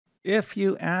If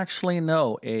you actually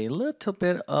know a little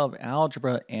bit of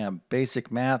algebra and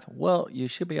basic math, well, you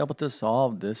should be able to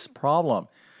solve this problem.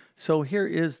 So here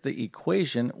is the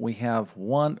equation. We have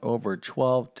 1 over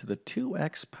 12 to the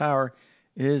 2x power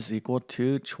is equal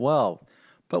to 12.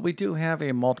 But we do have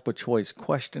a multiple choice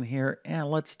question here, and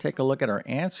let's take a look at our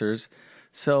answers.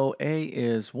 So A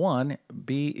is 1,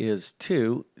 B is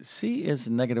 2, C is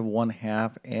negative 1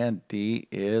 half, and D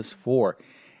is 4.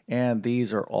 And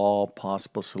these are all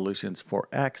possible solutions for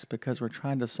x because we're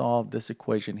trying to solve this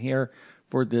equation here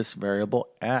for this variable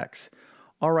x.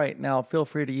 All right, now feel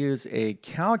free to use a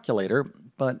calculator,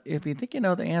 but if you think you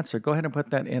know the answer, go ahead and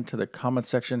put that into the comment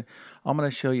section. I'm going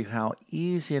to show you how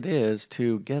easy it is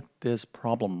to get this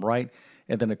problem right,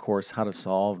 and then of course how to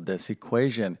solve this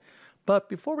equation. But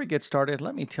before we get started,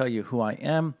 let me tell you who I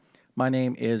am. My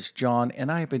name is John, and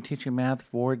I have been teaching math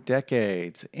for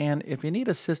decades. And if you need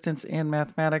assistance in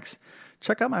mathematics,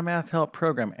 check out my math help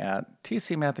program at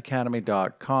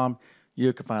tcmathacademy.com.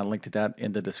 You can find a link to that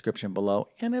in the description below.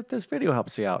 And if this video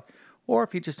helps you out, or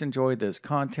if you just enjoyed this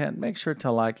content, make sure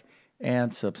to like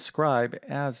and subscribe,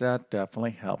 as that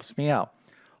definitely helps me out.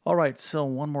 All right, so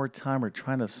one more time, we're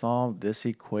trying to solve this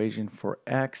equation for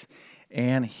x,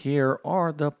 and here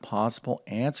are the possible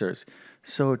answers.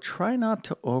 So try not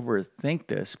to overthink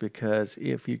this because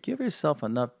if you give yourself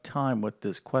enough time with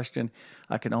this question,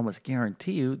 I can almost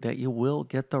guarantee you that you will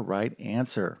get the right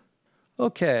answer.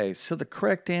 Okay, so the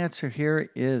correct answer here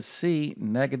is C,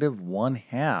 negative 1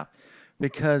 half,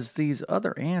 because these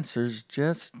other answers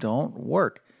just don't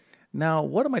work. Now,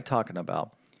 what am I talking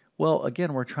about? Well,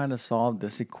 again, we're trying to solve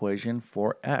this equation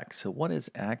for x. So what is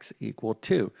x equal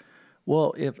to?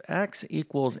 Well, if x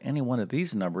equals any one of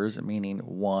these numbers, meaning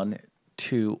 1,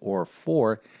 2, or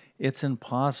 4, it's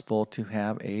impossible to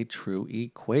have a true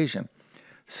equation.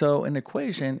 So an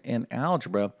equation in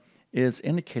algebra is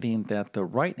indicating that the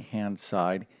right-hand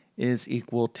side is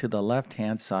equal to the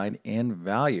left-hand side in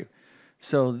value.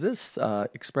 So this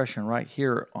expression right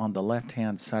here on the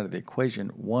left-hand side of the equation,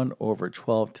 1 over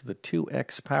 12 to the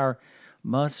 2x power,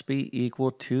 must be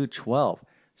equal to 12.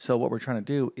 So what we're trying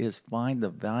to do is find the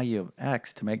value of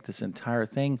x to make this entire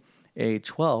thing a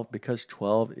 12 because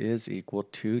 12 is equal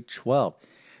to 12.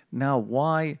 Now,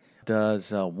 why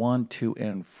does 1, 2,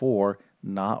 and 4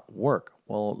 not work?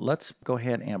 Well, let's go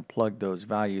ahead and plug those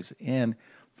values in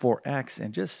for x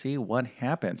and just see what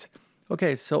happens.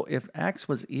 Okay, so if x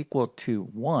was equal to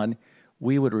 1,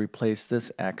 we would replace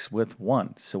this x with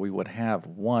 1. So we would have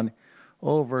 1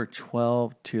 over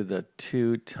 12 to the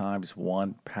 2 times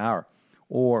 1 power,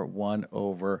 or 1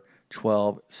 over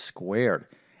 12 squared.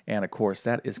 And of course,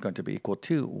 that is going to be equal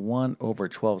to 1 over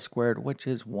 12 squared, which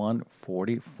is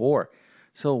 144.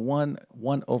 So 1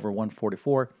 over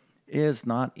 144 is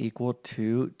not equal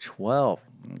to 12.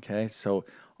 Okay, so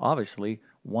obviously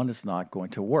 1 is not going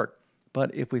to work.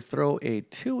 But if we throw a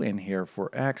 2 in here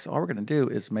for x, all we're going to do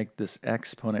is make this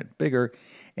exponent bigger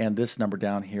and this number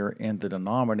down here in the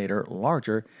denominator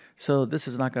larger. So this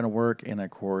is not going to work, and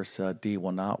of course d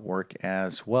will not work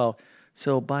as well.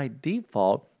 So by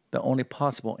default, the only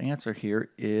possible answer here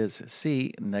is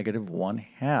C, negative 1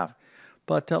 half.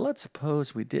 But let's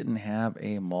suppose we didn't have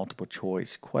a multiple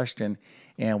choice question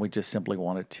and we just simply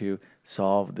wanted to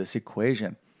solve this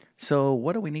equation. So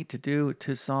what do we need to do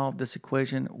to solve this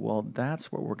equation? Well,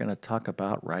 that's what we're going to talk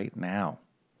about right now.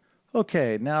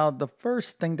 Okay, now the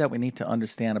first thing that we need to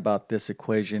understand about this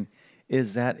equation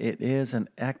is that it is an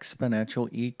exponential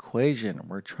equation.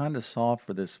 We're trying to solve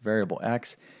for this variable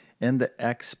x in the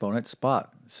exponent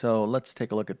spot. So let's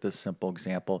take a look at this simple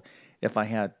example. If I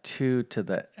had 2 to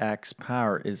the x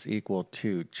power is equal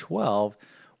to 12,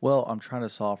 well, I'm trying to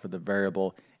solve for the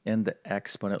variable in the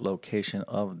exponent location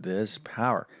of this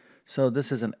power. So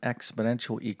this is an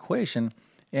exponential equation,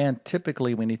 and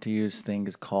typically we need to use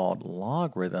things called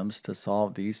logarithms to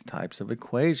solve these types of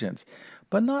equations.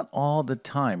 But not all the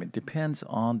time. It depends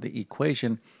on the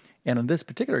equation. And in this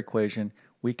particular equation,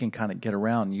 we can kind of get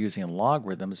around using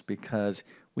logarithms because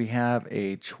we have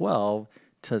a 12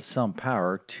 to some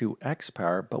power, to x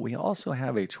power, but we also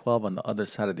have a 12 on the other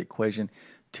side of the equation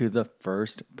to the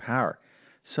first power.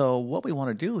 So what we want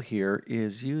to do here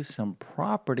is use some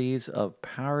properties of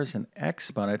powers and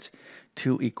exponents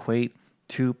to equate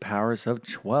 2 powers of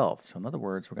 12. So in other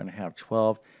words, we're going to have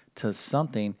 12 to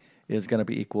something is going to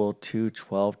be equal to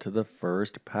 12 to the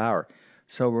first power.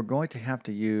 So we're going to have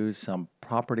to use some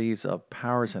properties of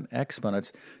powers and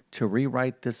exponents to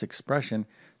rewrite this expression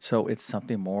so it's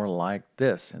something more like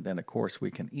this. And then of course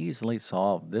we can easily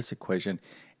solve this equation,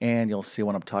 and you'll see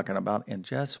what I'm talking about in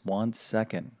just one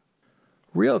second.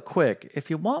 Real quick, if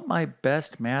you want my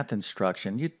best math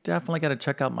instruction, you definitely got to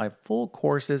check out my full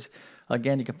courses.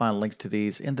 Again, you can find links to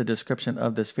these in the description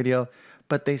of this video,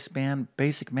 but they span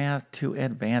basic math to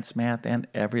advanced math and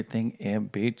everything in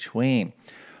between.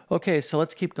 Okay, so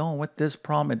let's keep going with this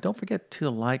problem, and don't forget to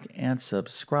like and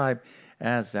subscribe,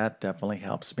 as that definitely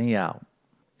helps me out.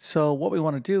 So what we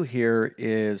want to do here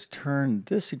is turn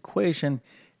this equation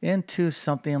into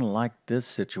something like this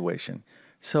situation.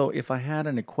 So if I had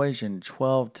an equation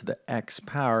 12 to the x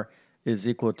power is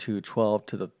equal to 12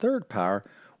 to the third power,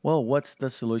 well, what's the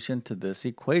solution to this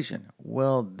equation?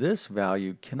 Well, this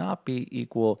value cannot be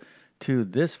equal to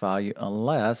this value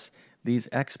unless these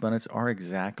exponents are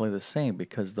exactly the same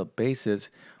because the bases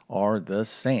are the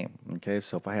same. Okay,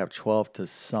 so if I have 12 to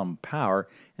some power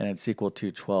and it's equal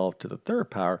to 12 to the third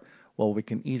power, well, we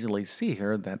can easily see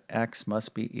here that x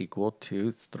must be equal to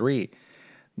 3.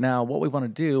 Now, what we want to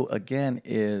do again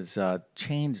is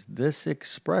change this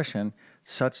expression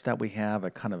such that we have a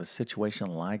kind of a situation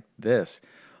like this.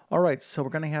 All right, so we're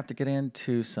going to have to get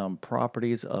into some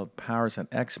properties of powers and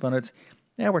exponents.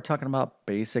 And we're talking about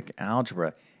basic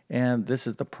algebra. And this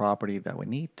is the property that we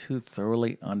need to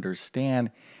thoroughly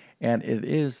understand. And it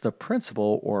is the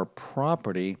principle or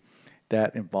property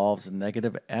that involves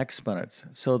negative exponents.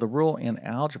 So the rule in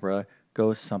algebra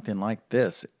goes something like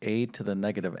this. A to the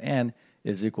negative n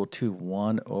is equal to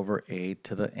 1 over a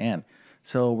to the n.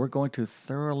 So we're going to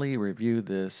thoroughly review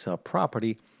this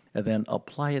property and then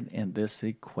apply it in this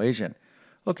equation.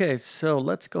 Okay, so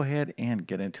let's go ahead and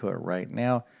get into it right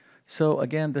now. So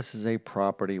again, this is a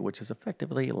property which is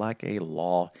effectively like a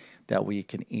law that we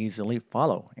can easily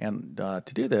follow. And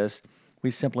to do this, we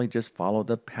simply just follow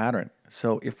the pattern.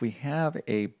 So if we have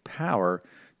a power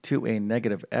to a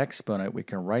negative exponent, we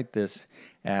can write this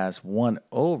as 1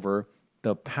 over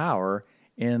the power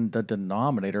in the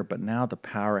denominator, but now the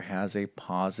power has a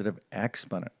positive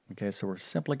exponent. Okay, so we're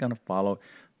simply going to follow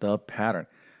the pattern.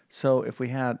 So if we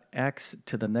had x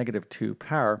to the negative 2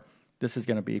 power, this is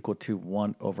going to be equal to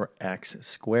 1 over x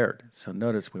squared. So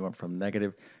notice we went from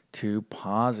negative to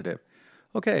positive.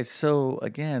 Okay, so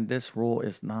again, this rule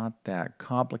is not that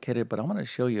complicated, but I'm going to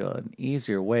show you an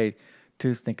easier way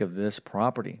to think of this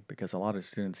property because a lot of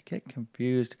students get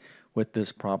confused with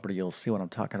this property. You'll see what I'm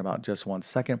talking about in just one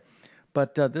second.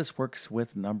 But this works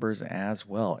with numbers as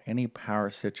well, any power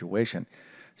situation.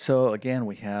 So again,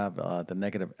 we have the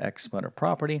negative exponent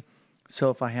property. So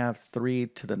if I have 3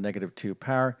 to the negative 2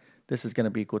 power, this is going to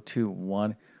be equal to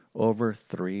 1 over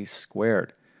 3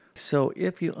 squared. So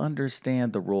if you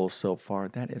understand the rules so far,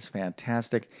 that is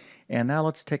fantastic. And now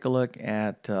let's take a look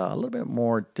at a little bit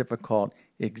more difficult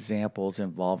examples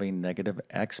involving negative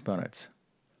exponents.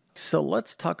 So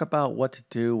let's talk about what to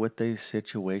do with a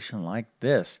situation like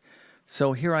this.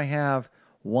 So here I have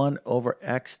 1 over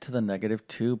x to the negative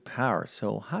 2 power.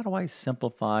 So how do I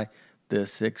simplify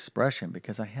this expression?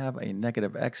 Because I have a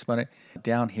negative exponent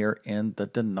down here in the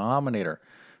denominator.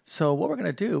 So what we're going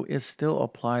to do is still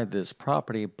apply this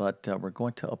property, but we're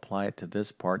going to apply it to this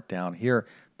part down here,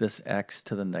 this x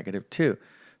to the negative 2.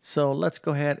 So let's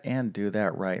go ahead and do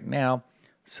that right now.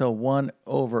 So 1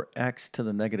 over x to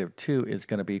the negative 2 is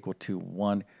going to be equal to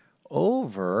 1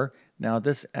 over, now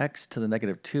this x to the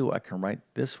negative 2, I can write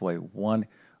this way, 1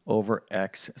 over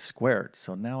x squared.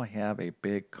 So now I have a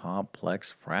big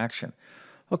complex fraction.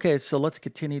 Okay, so let's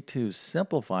continue to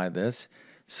simplify this.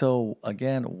 So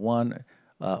again, 1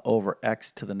 over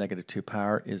x to the negative 2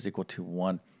 power is equal to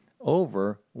 1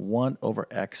 over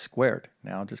x squared.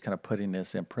 Now I'm just kind of putting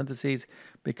this in parentheses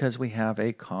because we have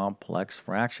a complex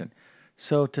fraction.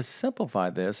 So to simplify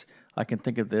this, I can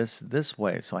think of this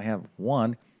way. So I have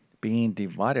 1 being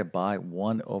divided by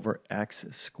 1 over x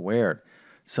squared.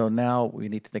 So now we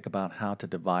need to think about how to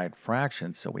divide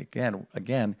fractions. So we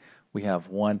again, we have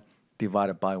 1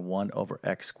 divided by 1 over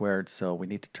x squared. So we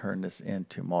need to turn this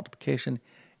into multiplication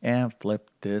and flip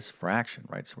this fraction,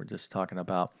 right? So we're just talking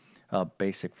about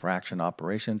basic fraction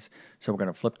operations. So we're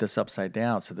going to flip this upside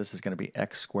down. So this is going to be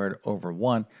x squared over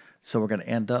 1. So we're going to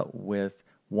end up with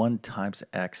 1 times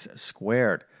x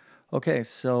squared. Okay,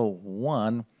 so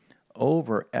 1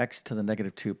 over x to the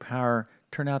negative 2 power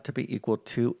turned out to be equal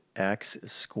to x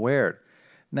squared.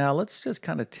 Now let's just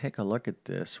kind of take a look at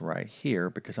this right here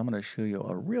because I'm going to show you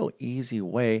a real easy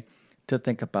way to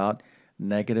think about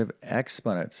negative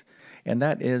exponents. And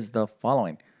that is the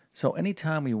following. So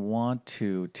anytime we want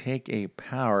to take a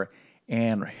power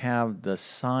and have the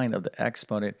sign of the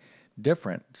exponent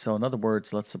different. So in other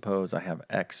words, let's suppose I have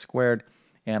x squared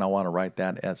and I want to write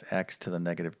that as x to the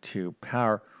negative 2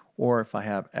 power, or if I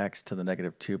have x to the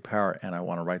negative 2 power and I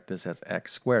want to write this as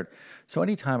x squared. So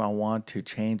anytime I want to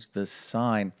change the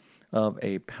sign of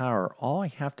a power, all I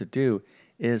have to do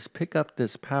is pick up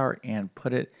this power and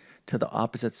put it to the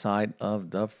opposite side of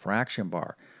the fraction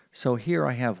bar. So here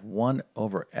I have 1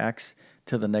 over x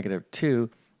to the negative 2,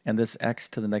 and this x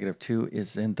to the negative 2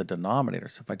 is in the denominator.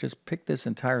 So if I just pick this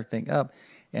entire thing up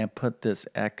and put this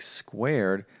x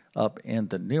squared up in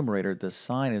the numerator, the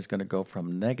sign is going to go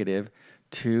from negative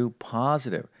to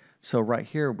positive. So right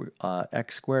here,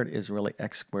 x squared is really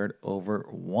x squared over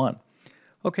 1.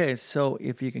 Okay, so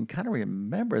if you can kind of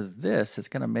remember this, it's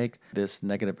going to make this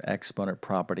negative exponent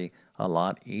property a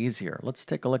lot easier. Let's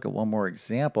take a look at one more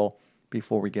example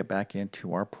before we get back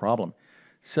into our problem.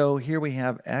 So here we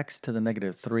have x to the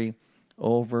negative 3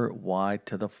 over y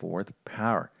to the 4th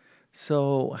power.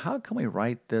 So how can we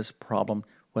write this problem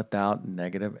without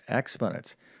negative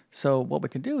exponents? So what we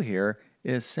can do here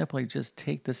is simply just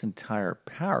take this entire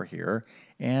power here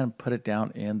and put it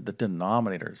down in the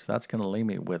denominator. So that's going to leave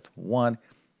me with 1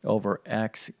 over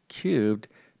x cubed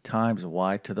times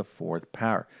y to the 4th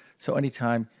power. So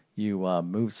anytime you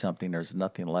move something, there's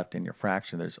nothing left in your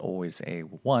fraction. There's always a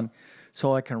 1.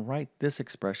 So I can write this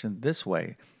expression this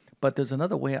way. But there's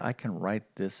another way I can write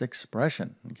this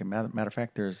expression. Okay, matter of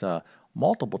fact, there's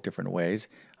multiple different ways.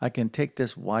 I can take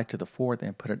this y to the 4th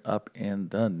and put it up in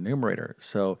the numerator.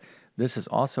 So this is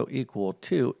also equal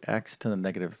to x to the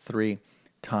negative 3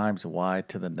 times y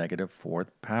to the negative 4th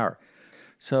power.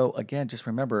 So again, just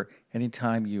remember,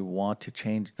 anytime you want to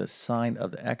change the sign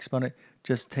of the exponent,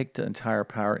 just take the entire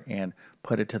power and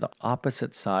put it to the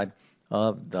opposite side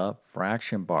of the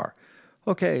fraction bar.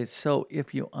 Okay, so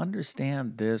if you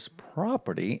understand this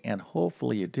property, and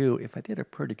hopefully you do, if I did a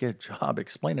pretty good job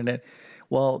explaining it,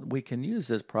 well, we can use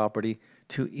this property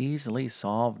to easily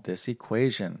solve this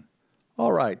equation.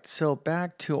 All right, so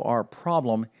back to our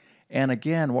problem. And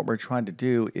again, what we're trying to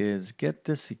do is get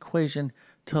this equation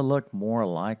to look more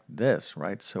like this,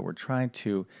 right? So we're trying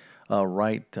to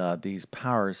write these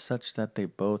powers such that they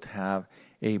both have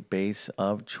a base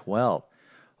of 12.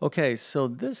 Okay, so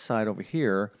this side over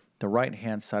here, the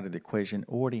right-hand side of the equation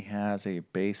already has a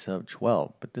base of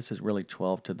 12, but this is really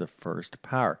 12 to the 1st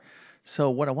power. So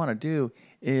what I want to do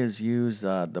is use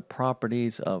the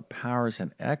properties of powers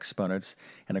and exponents,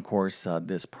 and of course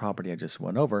this property I just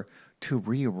went over, to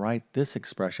rewrite this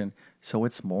expression so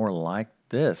it's more like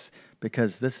this,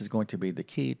 because this is going to be the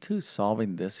key to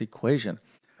solving this equation.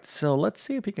 So let's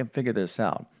see if we can figure this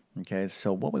out. Okay,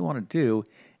 so what we want to do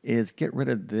is get rid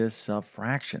of this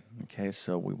fraction. Okay,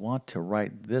 so we want to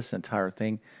write this entire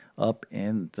thing up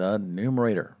in the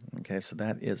numerator. Okay, so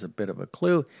that is a bit of a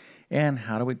clue. And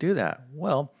how do we do that?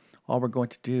 Well, all we're going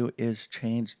to do is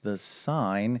change the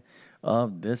sign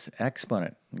of this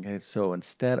exponent. Okay, so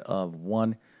instead of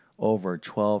 1 over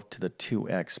 12 to the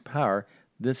 2x power,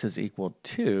 this is equal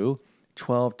to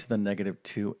 12 to the negative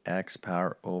 2x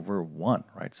power over 1,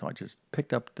 right? So I just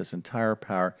picked up this entire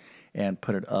power and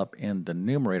put it up in the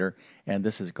numerator, and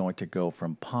this is going to go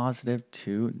from positive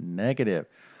to negative.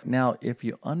 Now, if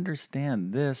you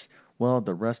understand this, well,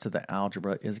 the rest of the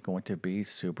algebra is going to be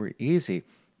super easy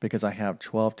because I have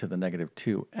 12 to the negative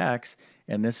 2x,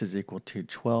 and this is equal to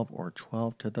 12 or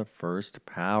 12 to the 1st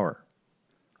power.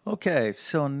 Okay,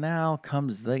 so now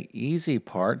comes the easy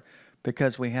part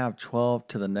because we have 12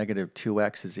 to the negative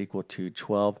 2x is equal to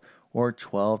 12 or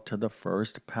 12 to the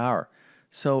 1st power.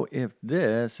 So if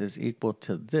this is equal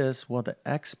to this, well, the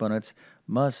exponents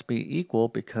must be equal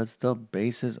because the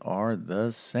bases are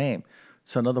the same.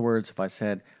 So in other words, if I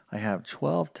said I have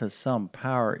 12 to some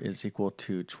power is equal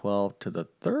to 12 to the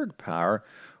 3rd power,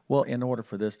 well, in order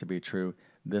for this to be true,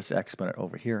 this exponent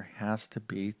over here has to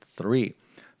be 3.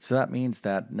 So that means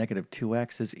that negative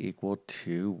 2x is equal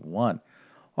to 1.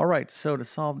 All right, so to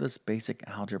solve this basic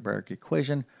algebraic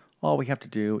equation, all we have to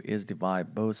do is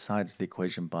divide both sides of the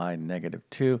equation by negative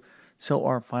 2. So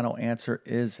our final answer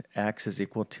is x is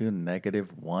equal to negative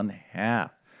 1/2.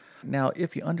 Now,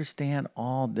 if you understand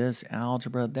all this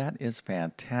algebra, that is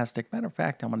fantastic. Matter of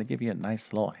fact, I'm going to give you a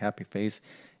nice little happy face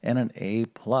and an A+.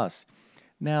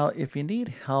 Now, if you need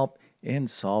help in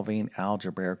solving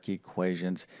algebraic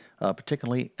equations,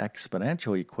 particularly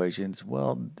exponential equations,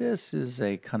 well, this is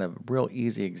a kind of real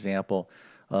easy example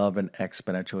of an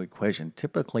exponential equation.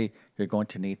 Typically, you're going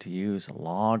to need to use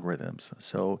logarithms.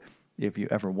 So if you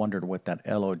ever wondered what that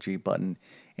log button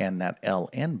and that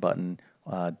ln button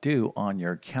do on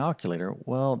your calculator,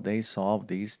 well, they solve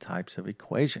these types of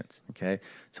equations, okay?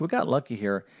 So we got lucky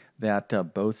here that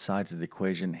both sides of the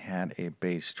equation had a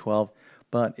base 12,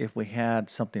 but if we had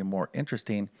something more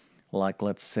interesting, like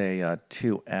let's say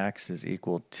 2x is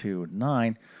equal to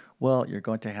 9, well, you're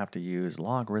going to have to use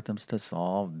logarithms to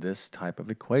solve this type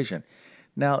of equation.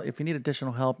 Now, if you need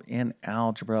additional help in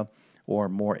algebra, or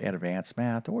more advanced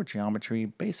math or geometry,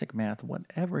 basic math,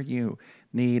 whatever you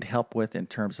need help with in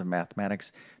terms of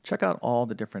mathematics, check out all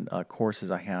the different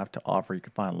courses I have to offer. You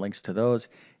can find links to those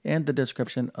in the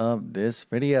description of this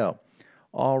video.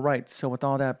 All right, so with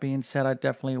all that being said, I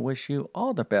definitely wish you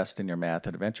all the best in your math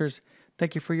adventures.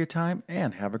 Thank you for your time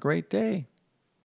and have a great day.